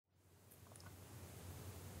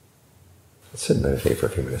Let's sit and meditate for a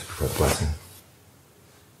few minutes before the blessing.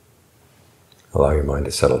 Allow your mind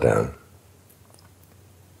to settle down.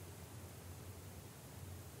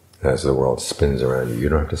 As the world spins around you, you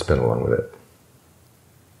don't have to spin along with it.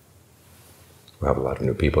 We'll have a lot of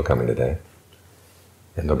new people coming today,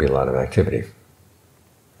 and there'll be a lot of activity.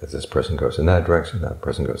 As this person goes in that direction, that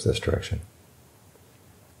person goes this direction.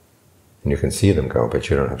 And you can see them go, but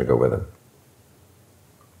you don't have to go with them.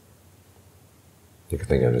 You can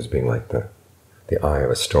think of it as being like the eye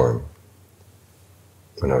of a storm.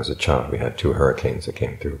 When I was a child, we had 2 hurricanes that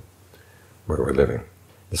came through where we were living.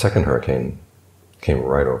 The second hurricane came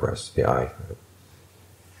right over us, the eye.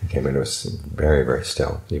 It came into us very, very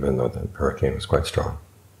still, even though the hurricane was quite strong.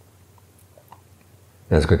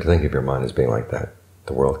 And it's good to think of your mind as being like that.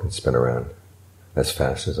 The world can spin around as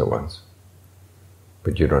fast as it wants,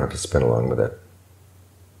 but you don't have to spin along with it.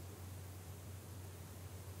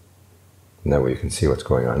 And that way you can see what's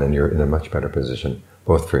going on, and you're in a much better position,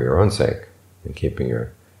 both for your own sake, in keeping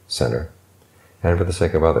your center, and for the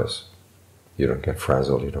sake of others. You don't get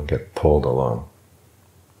frazzled, you don't get pulled along.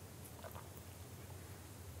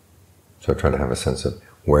 So try to have a sense of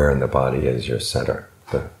where in the body is your center,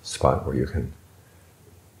 the spot where you can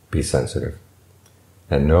be sensitive,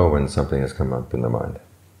 and know when something has come up in the mind.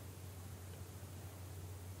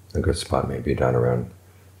 A good spot may be down around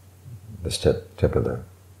the tip of the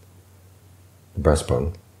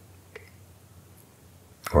breastbone,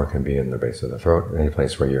 or it can be in the base of the throat, any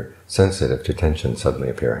place where you're sensitive to tension suddenly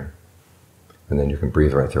appearing. And then you can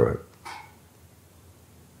breathe right through it.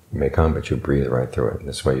 It may come, but you breathe right through it.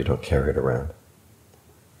 This way you don't carry it around.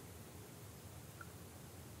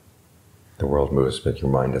 The world moves, but your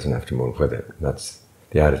mind doesn't have to move with it. That's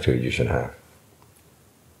the attitude you should have.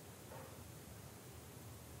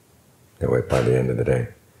 That way, by the end of the day,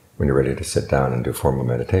 when you're ready to sit down and do formal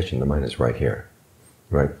meditation, the mind is right here.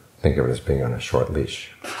 You might think of it as being on a short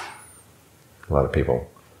leash. A lot of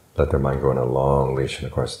people let their mind go on a long leash in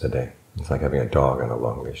the course of the day. It's like having a dog on a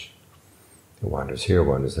long leash. It wanders here,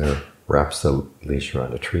 wanders there, wraps the leash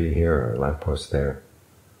around a tree here, or a lamppost there,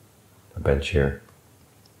 a bench here.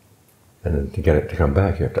 And then to get it to come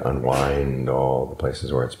back, you have to unwind all the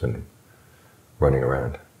places where it's been running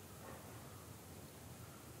around.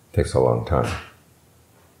 It takes a long time.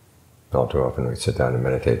 All too often when we sit down and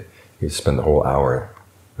meditate, you spend the whole hour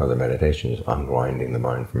of the meditation just unwinding the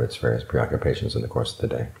mind from its various preoccupations in the course of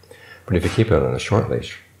the day. But if you keep it on a short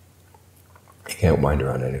leash, you can't wind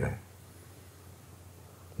around anything.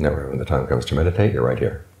 Never, when the time comes to meditate, you're right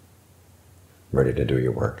here, ready to do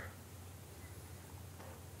your work.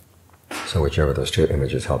 So whichever of those 2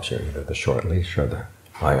 images helps you, either the short leash or the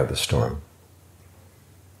eye of the storm,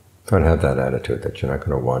 try to have that attitude that you're not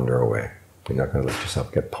going to wander away. You're not going to let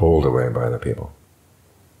yourself get pulled away by other people.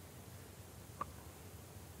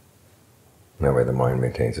 That way the mind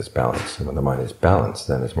maintains its balance. And when the mind is balanced,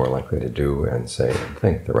 then it's more likely to do and say and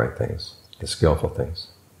think the right things, the skillful things,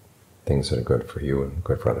 things that are good for you and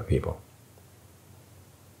good for other people.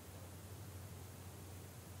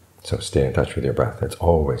 So stay in touch with your breath. It's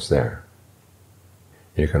always there.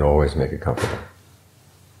 You can always make it comfortable.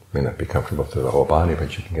 It may not be comfortable through the whole body,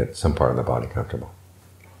 but you can get some part of the body comfortable.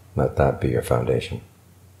 Let that be your foundation.